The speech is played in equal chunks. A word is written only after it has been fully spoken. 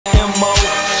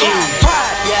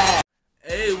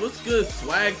good,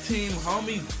 swag team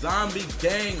homies, zombie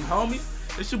gang homies?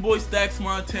 It's your boy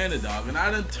StaxMontana, dog, and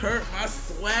I done turned my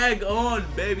swag on,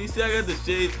 baby. See, I got the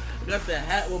shades, I got the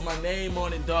hat with my name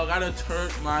on it, dog. I done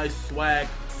turned my swag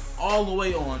all the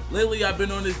way on. Lately, I've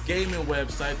been on this gaming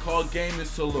website called Gaming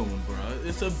Saloon, bro.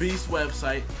 It's a beast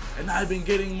website, and I've been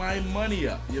getting my money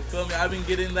up. You feel me? I've been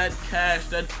getting that cash,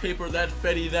 that paper, that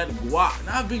fetty, that guap, and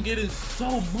I've been getting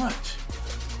so much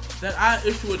that I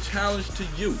issue a challenge to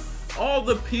you. All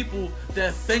the people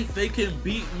that think they can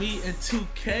beat me in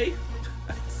 2K,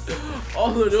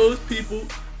 all of those people,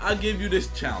 I'll give you this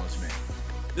challenge, man.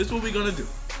 This is what we're gonna do.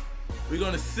 We're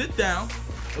gonna sit down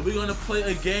and we're gonna play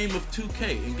a game of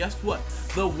 2K, and guess what?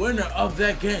 The winner of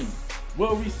that game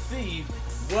will receive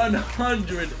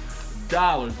 $100,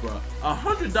 bro.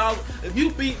 $100. If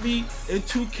you beat me in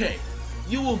 2K,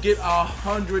 you will get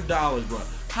 $100, bro.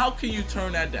 How can you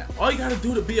turn that down? All you gotta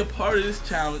do to be a part of this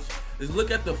challenge is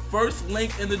look at the first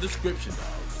link in the description, dog,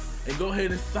 and go ahead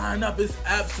and sign up. It's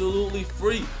absolutely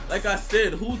free. Like I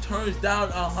said, who turns down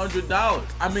 $100?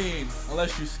 I mean,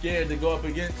 unless you're scared to go up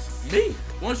against me.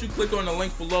 Once you click on the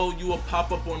link below, you will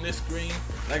pop up on this screen.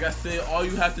 Like I said, all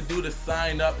you have to do to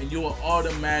sign up, and you will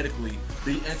automatically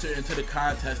be entered into the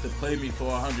contest to play me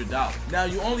for $100. Now,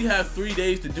 you only have 3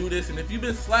 days to do this, and if you've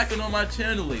been slacking on my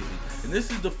channel lately, and this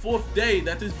is the 4th day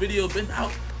that this video been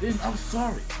out, then I'm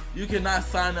sorry. You cannot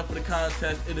sign up for the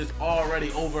contest. It is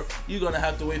already over. You're gonna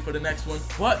have to wait for the next one.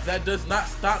 But that does not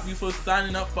stop you from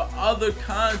signing up for other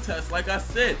contests. Like I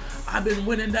said, I've been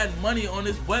winning that money on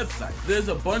this website. There's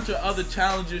a bunch of other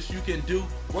challenges you can do.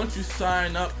 Once you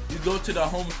sign up, you go to the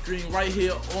home screen right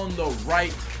here on the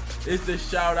right. It's the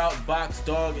shout out box,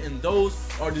 dog, and those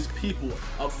are just people,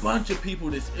 a bunch of people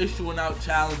that's issuing out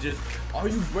challenges. Are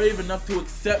you brave enough to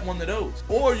accept one of those?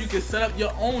 Or you can set up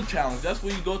your own challenge. That's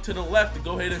where you go to the left to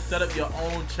go ahead and set up your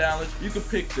own challenge. You can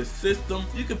pick the system,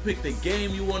 you can pick the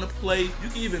game you want to play, you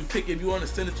can even pick if you want to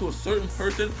send it to a certain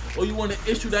person or you want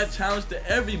to issue that challenge to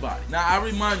everybody. Now, I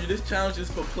remind you, this challenge is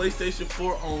for PlayStation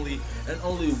 4 only, and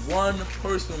only one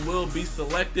person will be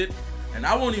selected. And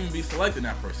I won't even be selecting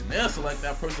that person. They'll select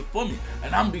that person for me,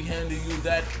 and I'm be handing you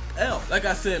that L. Like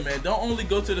I said, man, don't only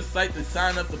go to the site to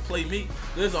sign up to play me.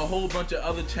 There's a whole bunch of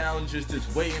other challenges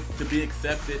that's waiting to be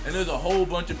accepted, and there's a whole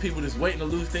bunch of people that's waiting to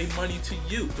lose their money to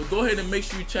you. So go ahead and make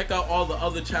sure you check out all the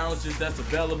other challenges that's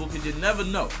available, because you never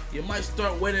know. You might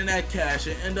start winning that cash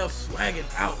and end up swagging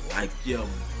out like your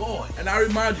boy. And I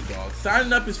remind you, dog,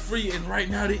 signing up is free, and right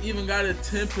now they even got a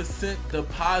 10%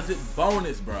 deposit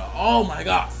bonus, bro. Oh my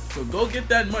God. So go get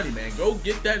that money, man. Go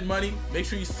get that money. Make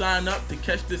sure you sign up to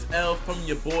catch this L from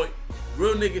your boy.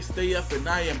 Real niggas stay up, and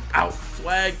I am out.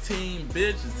 Swag team,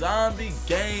 bitch. Zombie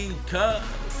gang, cuz.